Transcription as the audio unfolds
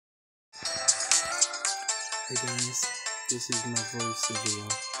Hey guys, this is my voice reveal,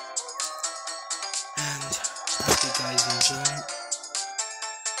 and hope you guys enjoy it.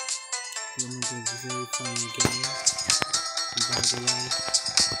 Remember, it's a very funny game. And by the way,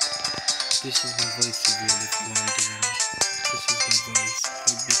 this is my voice reveal if you're wondering. This is my voice.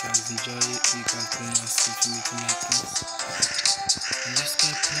 Hope you guys enjoy it. You guys been asking for me to make this. And let's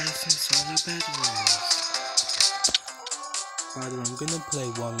go play some solo bed wars. By the way, I'm gonna play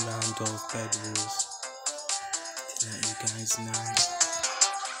one round of bed wars to let you guys know.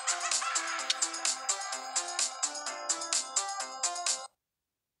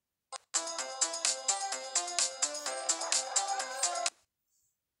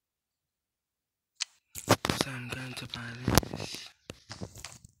 So I'm going to buy this.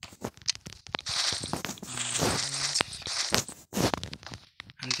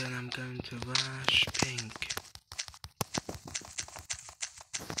 And then I'm going to rush pink.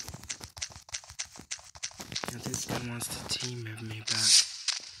 Now this guy wants to team with me, but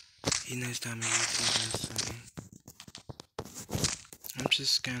he knows that I'm a YouTuber, so I'm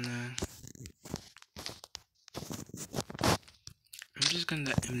just gonna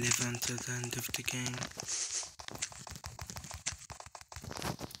let him live until the end of the game.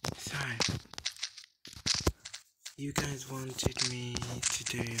 So, you guys wanted me to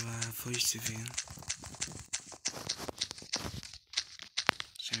do a voice reveal.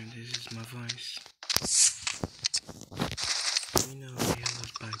 So this is my voice. You know we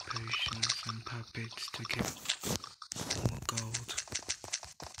always buy potions and puppets to get more gold.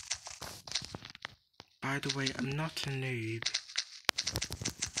 By the way, I'm not a noob.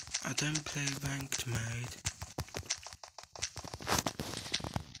 I don't play ranked mode.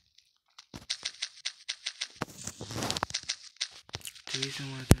 The reason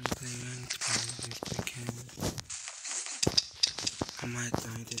why I don't play ranked mode is because I might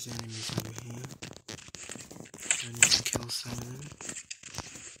die. There's enemies over here. So I need to kill some of them.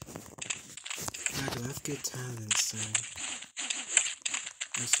 I do have good talent, so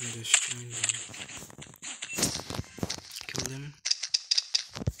let's not destroy them. Kill them.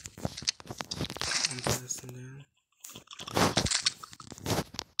 One person down.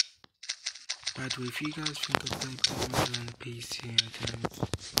 By the way, if you guys think I play Pokemon on the PC, I don't.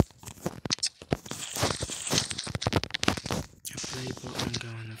 I play Pokemon Go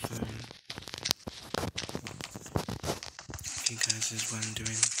on the phone. If you guys is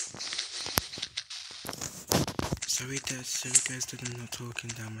wondering. Sorry guys that I'm not talking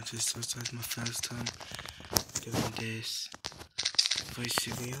that much. It's also my first time doing this voice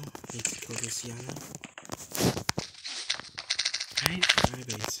reveal. Need to call this yellow. I hate fire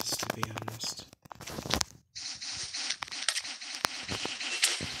bases, to be honest.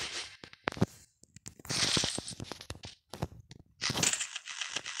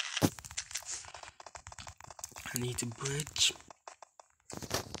 I need a bridge.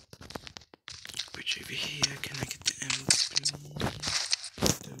 Bridge over here. Can I get the emeralds, please?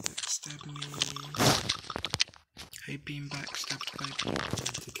 Don't backstab me. I hate being backstabbed by people. I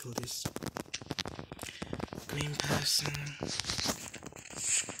have to kill this green person.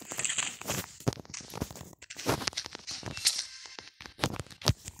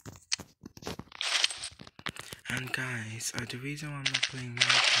 And guys, the reason why I'm not playing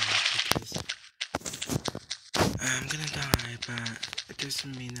Minecraft is because I'm gonna die, but it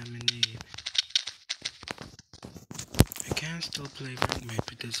doesn't mean I'm a noob. I can still play rank mode,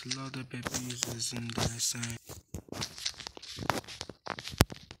 but there's a lot of abusers in there, so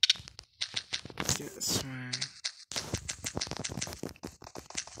that's why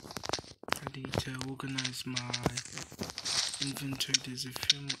I need to organize my inventory. There's a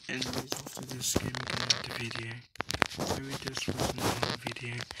few more enemies after this game. I'm gonna have the video. Sorry, this wasn't a whole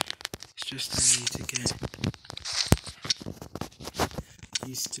video. It's just I need to get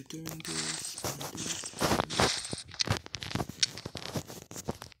used to doing this.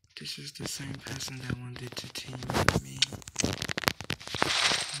 This is the same person that wanted to team with me. I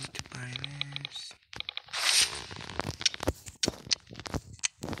need to buy this.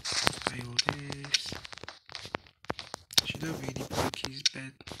 Buy all this. Should I really break his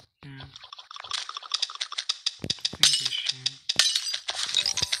bed? Yeah. I think I should.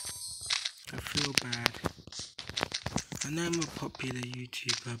 I feel bad. I know I'm a popular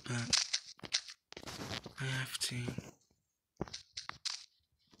YouTuber, but I have to.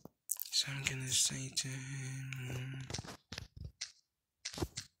 So I'm gonna say to him,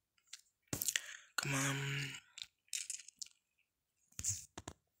 come on.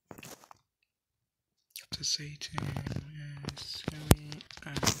 To say to him, yes, sorry, I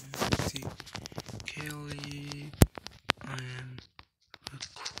have to kill you. I am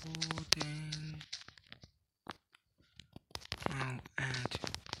recording.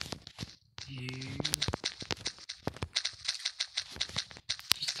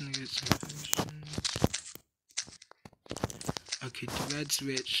 Okay, the red's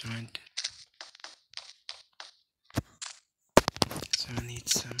rich, right? So I need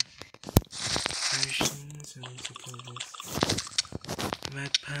some potions. I need to kill this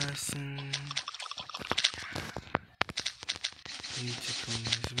red person. I need to kill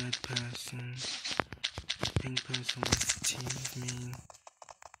this red person. Pink person wants to team with me.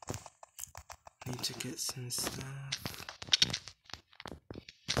 Need to get some stuff.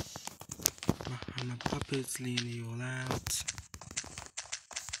 My puppets lead you all out,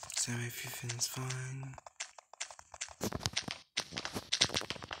 so everything's fine.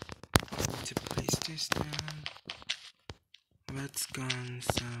 I need to place this down. Red's gone,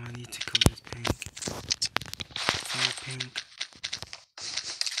 so I need to kill this pink. Sorry, pink,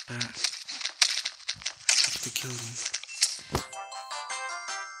 but I have to kill you.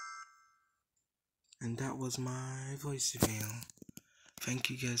 And that was my voice reveal.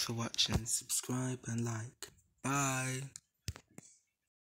 Thank you guys for watching. Subscribe and like. Bye.